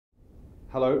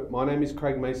Hello, my name is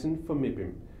Craig Mason from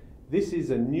MIPIM. This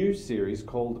is a new series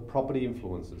called Property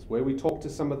Influencers, where we talk to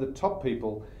some of the top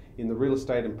people in the real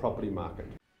estate and property market.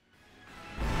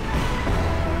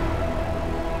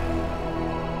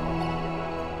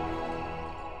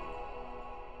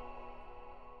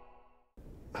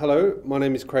 Hello, my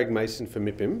name is Craig Mason from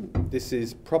MIPIM. This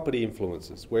is Property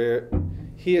Influencers. We're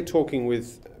here talking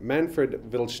with Manfred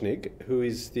Wiltschnigg, who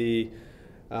is the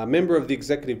member of the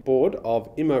executive board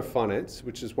of Immofinanz,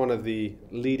 which is one of the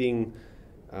leading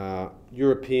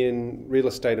European real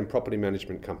estate and property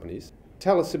management companies.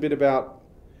 Tell us a bit about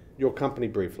your company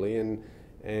briefly and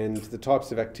the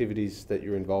types of activities that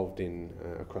you're involved in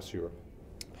across Europe.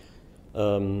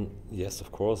 Yes,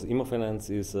 of course. Immofinanz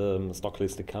is a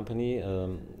stock-listed company,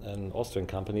 an Austrian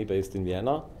company based in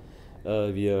Vienna.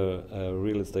 We are a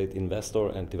real estate investor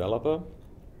and developer,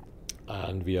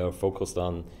 and we are focused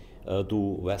on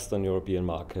two Western European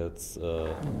markets,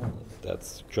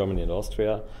 that's Germany and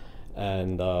Austria,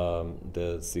 and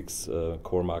the six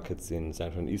core markets in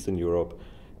Central and Eastern Europe,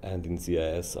 and in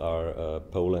CIS are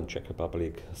Poland, Czech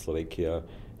Republic, Slovakia,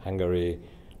 Hungary,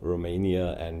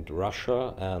 Romania and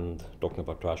Russia. And talking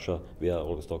about Russia, we are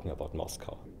always talking about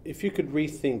Moscow. If you could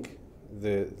rethink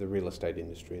the real estate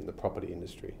industry and the property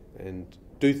industry and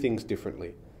do things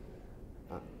differently,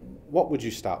 what would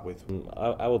you start with?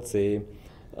 I would say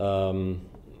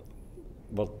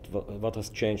what has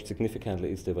changed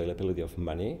significantly is the availability of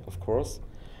money, of course.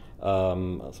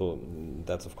 So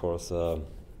that's of course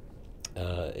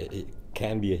it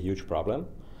can be a huge problem.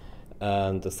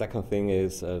 And the second thing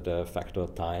is the factor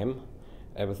of time.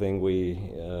 Everything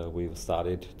we've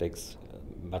started takes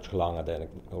much longer than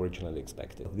originally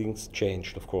expected. Things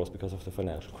changed, of course, because of the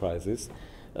financial crisis.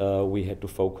 We had to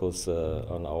focus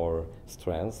on our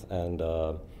strengths, and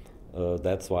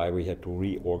that's why we had to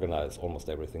reorganize almost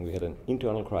everything. We had an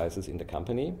internal crisis in the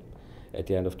company. At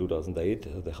the end of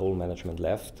 2008, the whole management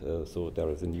left, so there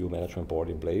is a new management board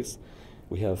in place.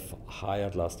 We have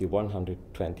hired last year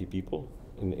 120 people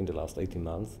in the last 18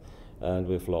 months, and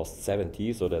we've lost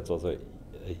 70, so that's also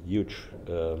a huge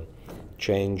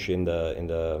change in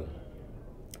the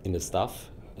staff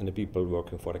and the people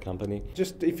working for the company.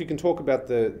 Just if you can talk about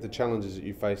the challenges that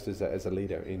you faced as a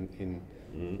leader in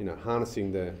you know,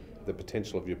 harnessing the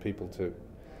potential of your people to,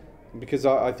 because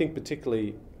I think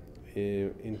particularly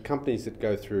in companies that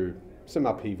go through some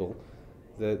upheaval,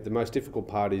 the most difficult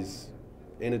part is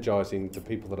energizing the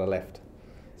people that are left.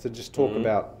 So just talk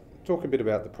a bit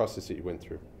about the process that you went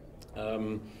through.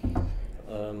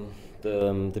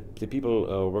 The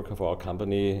people working for our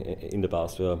company in the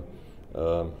past were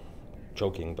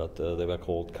joking, but they were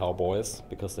called cowboys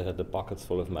because they had the buckets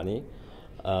full of money,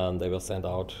 and they were sent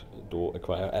out to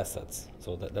acquire assets.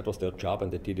 So that was their job,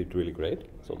 and they did it really great.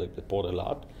 So they bought a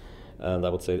lot, and I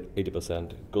would say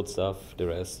 80% good stuff. The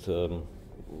rest,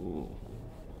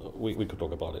 we could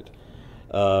talk about it.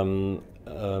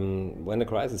 When the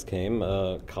crisis came,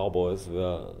 cowboys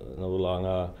were no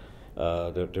longer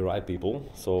the right people.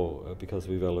 So because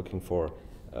we were looking for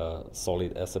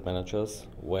solid asset managers,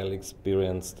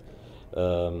 well-experienced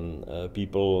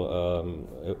people,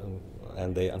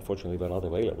 and they unfortunately were not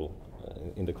available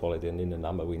in the quality and in the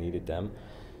number we needed them.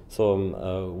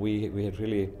 So we had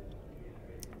really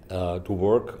to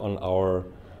work on our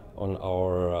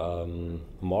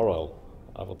moral,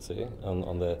 I would say,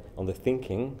 on the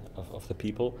thinking of the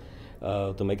people,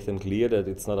 to make them clear that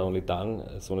it's not only done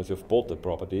as soon as you've bought the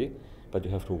property, but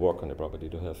you have to work on the property.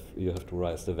 You have to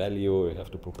raise the value. You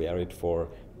have to prepare it for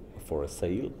a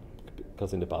sale,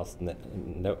 because in the past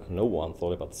no one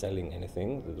thought about selling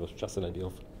anything. It was just an idea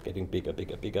of getting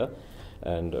bigger,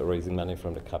 and raising money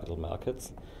from the capital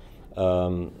markets.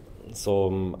 So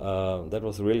that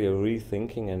was really a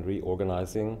rethinking and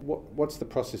reorganizing. What's the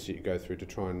process that you go through to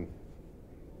try and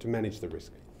to manage the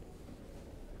risk?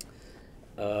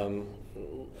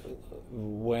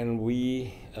 When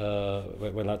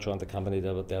I joined the company,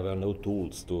 there were no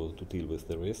tools to deal with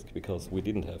the risk, because we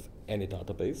didn't have any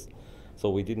database. So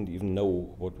we didn't even know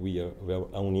what we were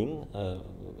owning,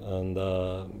 and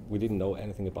we didn't know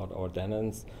anything about our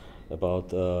tenants, about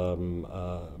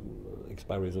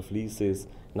expiries of leases,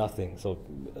 nothing. So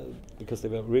because they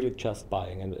were really just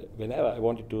buying, and whenever I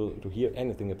wanted to hear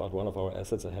anything about one of our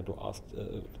assets, I had to ask,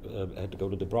 I had to go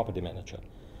to the property manager.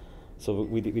 So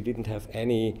we didn't have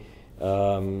any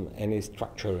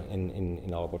structure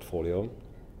in our portfolio,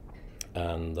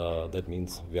 and that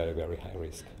means very, very high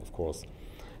risk, of course.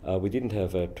 We didn't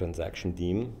have a transaction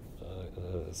team,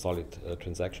 a solid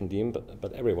transaction team,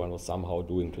 but everyone was somehow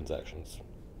doing transactions,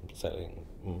 selling,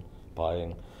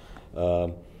 buying.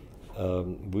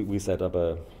 We set up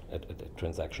a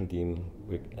transaction team,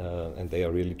 and they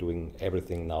are really doing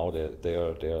everything now. They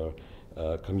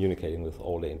are communicating with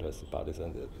all the interested parties,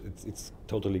 and it's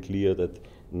totally clear that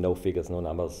no figures, no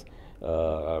numbers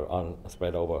are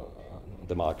spread over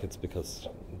the markets because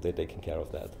they're taking care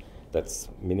of that. That's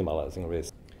minimalizing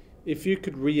risk. If you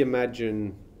could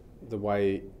reimagine the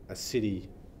way a city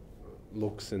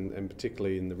looks, and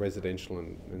particularly in the residential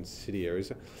and city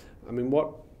areas, I mean,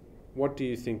 what do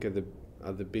you think are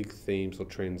the big themes or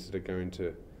trends that are going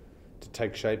to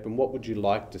take shape, and what would you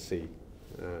like to see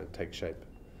take shape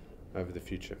over the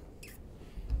future?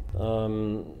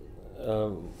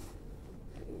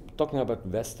 Talking about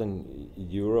Western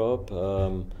Europe,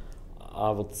 I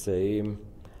would say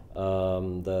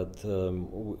that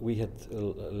we had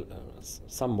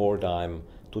some more time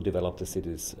to develop the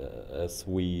cities as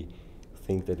we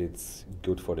think that it's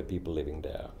good for the people living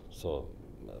there. So,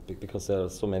 because there are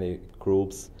so many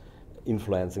groups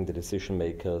influencing the decision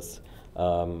makers,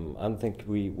 I think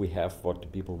we have what the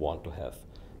people want to have.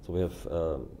 So we have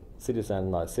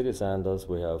nice city centers,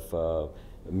 we have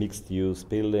mixed-use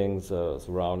buildings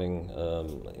surrounding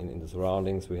in the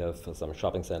surroundings. We have some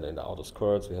shopping center in the outer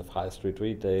skirts. We have high street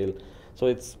retail. So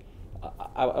it's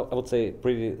I would say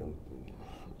pretty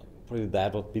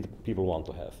that what people want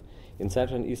to have. In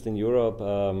Central and Eastern Europe,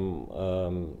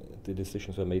 the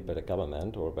decisions were made by the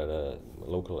government or by the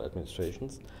local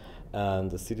administrations, and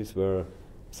the cities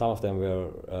some of them were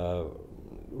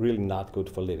really not good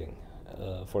for living.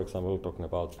 For example, talking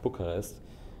about Bucharest.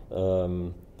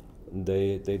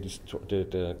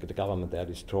 The government there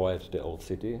destroyed the old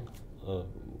city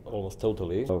almost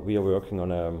totally. We are working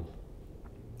on a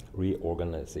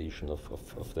reorganization of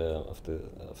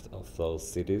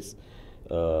those cities.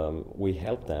 We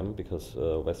help them because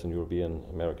Western European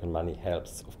American money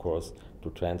helps, of course, to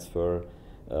transfer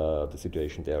the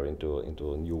situation there into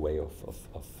a new way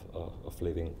of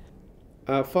living.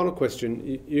 Final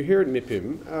question: you're here at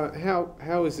MIPIM.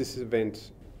 How is this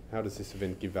event? How does this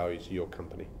event give value to your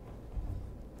company?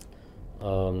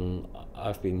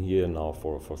 I've been here now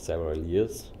for several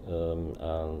years,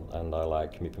 and I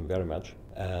like MIPIM very much.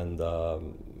 And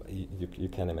you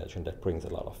can imagine that brings a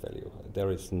lot of value. There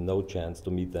is no chance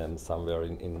to meet them somewhere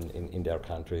in their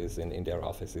countries, in their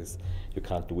offices. You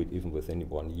can't do it even within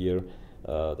 1 year.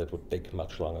 That would take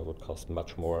much longer, would cost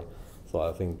much more. So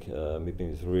I think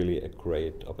MIPIM is really a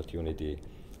great opportunity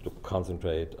to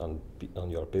concentrate on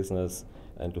your business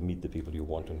and to meet the people you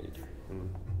want to meet.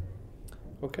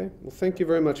 Okay, well, thank you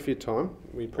very much for your time.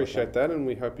 We appreciate that, and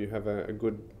we hope you have a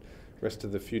good rest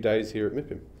of the few days here at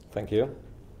MIPIM. Thank you.